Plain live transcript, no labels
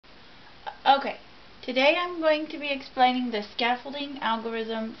Okay, today I'm going to be explaining the scaffolding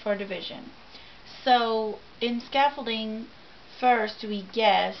algorithm for division. So, in scaffolding, first we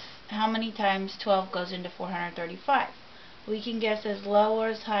guess how many times 12 goes into 435. We can guess as low or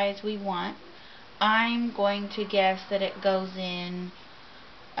as high as we want. I'm going to guess that it goes in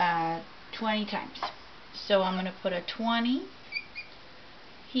 20 times. So I'm going to put a 20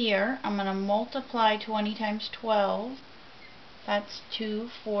 here. I'm going to multiply 20 times 12. That's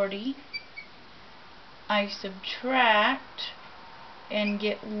 240. I subtract and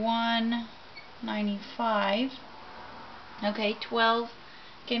get 195. Okay, 12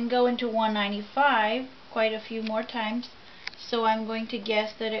 can go into 195 quite a few more times, so I'm going to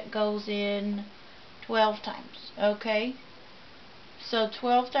guess that it goes in 12 times. Okay, so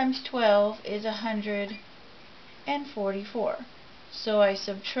 12 times 12 is 144. So I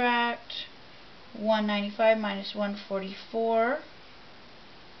subtract 195 minus 144.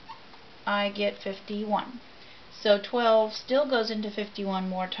 I get 51. So 12 still goes into 51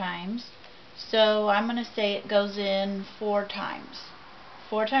 more times. So I'm going to say it goes in 4 times.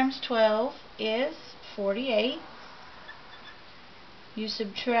 4 times 12 is 48. You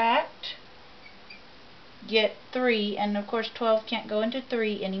subtract, get 3, and of course 12 can't go into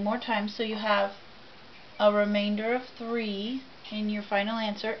 3 any more times, so you have a remainder of 3 in your final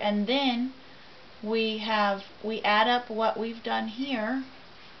answer, and then we add up what we've done here.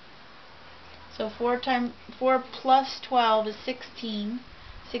 So 4 plus 12 is 16.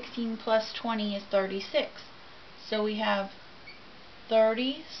 16 plus 20 is 36. So we have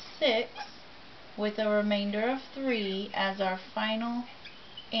 36 with a remainder of 3 as our final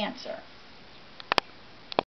answer.